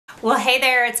Well, hey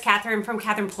there, it's Catherine from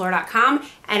CatherinePuller.com,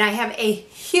 and I have a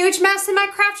huge mess in my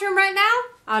craft room right now.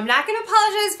 I'm not going to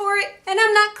apologize for it, and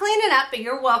I'm not cleaning up, but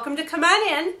you're welcome to come on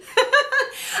in.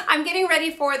 I'm getting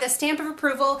ready for the Stamp of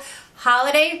Approval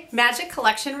Holiday Magic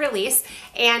Collection release,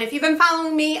 and if you've been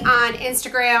following me on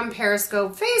Instagram,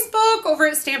 Periscope, Facebook, over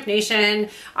at Stamp Nation,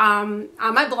 on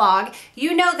my blog,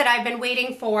 you know that I've been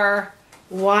waiting for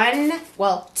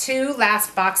two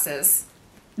last boxes.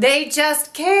 They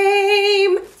just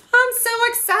came. I'm so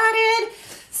excited.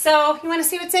 So you want to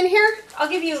see what's in here? I'll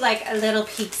give you like a little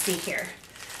peek-see here.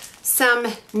 Some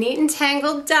neat and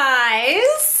tangled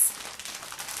dies.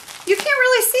 You can't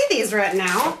really see these right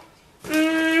now.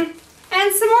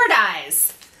 And some more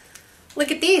dies.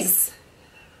 Look at these.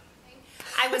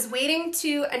 I was waiting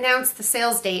to announce the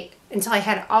sales date until I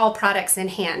had all products in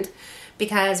hand,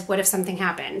 because what if something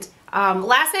happened?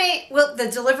 Last night, well, the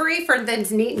delivery for the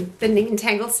neat and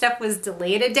tangled stuff was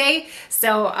delayed a day.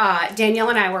 So Danielle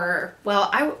and I were, well,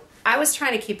 I was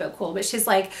trying to keep it cool, but she's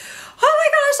like, oh my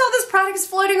gosh, all this product is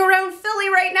floating around Philly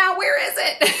right now. Where is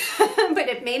it? But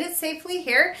it made it safely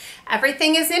here.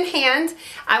 Everything is in hand.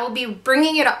 I will be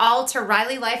bringing it all to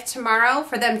Riley Life tomorrow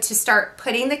for them to start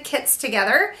putting the kits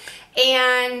together.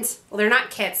 And, well, they're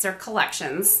not kits, they're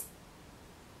collections.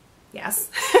 Yes.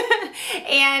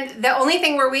 And the only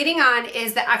thing we're waiting on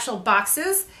is the actual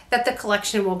boxes that the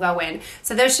collection will go in.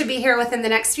 So those should be here within the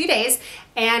next few days.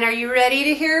 And are you ready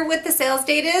to hear what the sales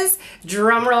date is?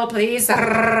 Drum roll, please.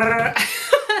 It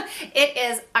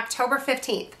is October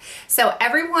 15th. So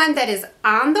everyone that is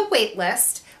on the wait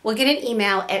list will get an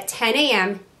email at 10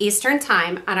 a.m. Eastern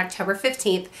Time on October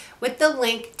 15th with the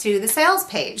link to the sales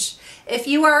page. If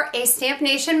you are a Stamp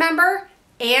Nation member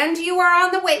and you are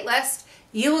on the wait list,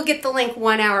 you will get the link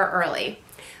 1 hour early.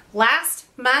 Last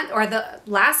month, or the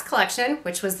last collection,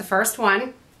 which was the first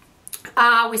one,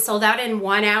 we sold out in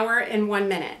 1 hour and 1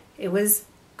 minute. It was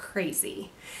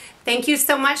crazy. Thank you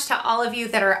so much to all of you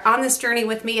that are on this journey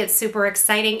with me. It's super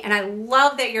exciting, and I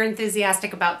love that you're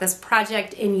enthusiastic about this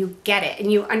project and you get it and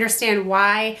you understand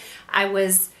why I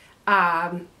was,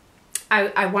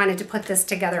 I wanted to put this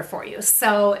together for you.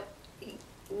 So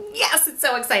yes, it's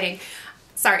so exciting.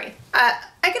 Sorry, I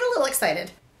get a little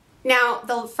excited. Now,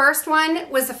 the first one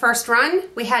was the first run.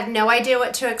 We had no idea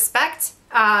what to expect.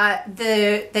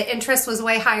 The interest was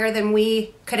way higher than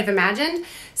we could have imagined.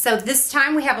 So this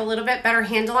time we have a little bit better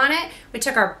handle on it. We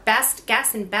took our best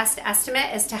guess and best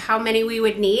estimate as to how many we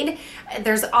would need.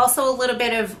 There's also a little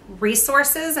bit of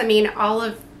resources. I mean, all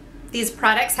of these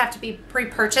products have to be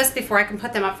pre-purchased before I can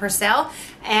put them up for sale.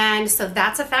 And so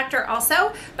that's a factor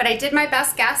also. But I did my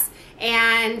best guess,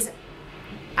 and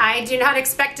I do not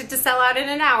expect it to sell out in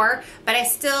an hour, but I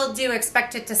still do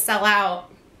expect it to sell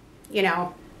out, you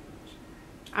know,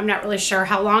 I'm not really sure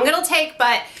how long it'll take,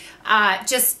 but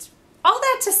just all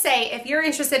that to say, if you're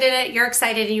interested in it, you're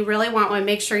excited, and you really want one,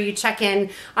 make sure you check in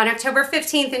on October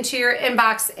 15th into your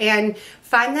inbox and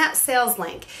find that sales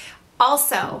link.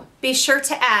 Also, be sure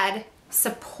to add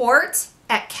support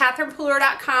at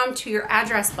CatherinePuller.com to your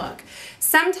address book.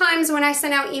 Sometimes when I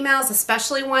send out emails,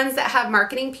 especially ones that have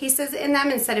marketing pieces in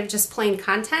them instead of just plain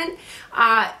content,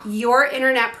 your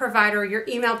internet provider, your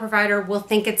email provider will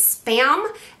think it's spam,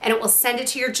 and it will send it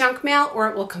to your junk mail, or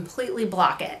it will completely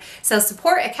block it. So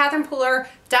support at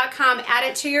CatherinePuller.com, add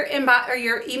it to your inbox or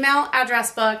your email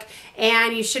address book,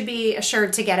 and you should be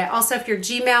assured to get it. Also, if your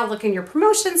Gmail, look in your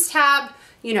promotions tab,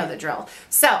 you know the drill.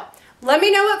 So let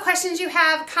me know what questions you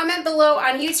have. Comment below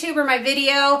on YouTube or my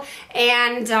video.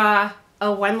 And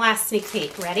oh, one last sneak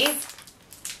peek. Ready?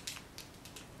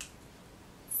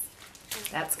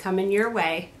 That's coming your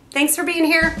way. Thanks for being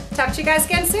here. Talk to you guys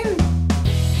again soon.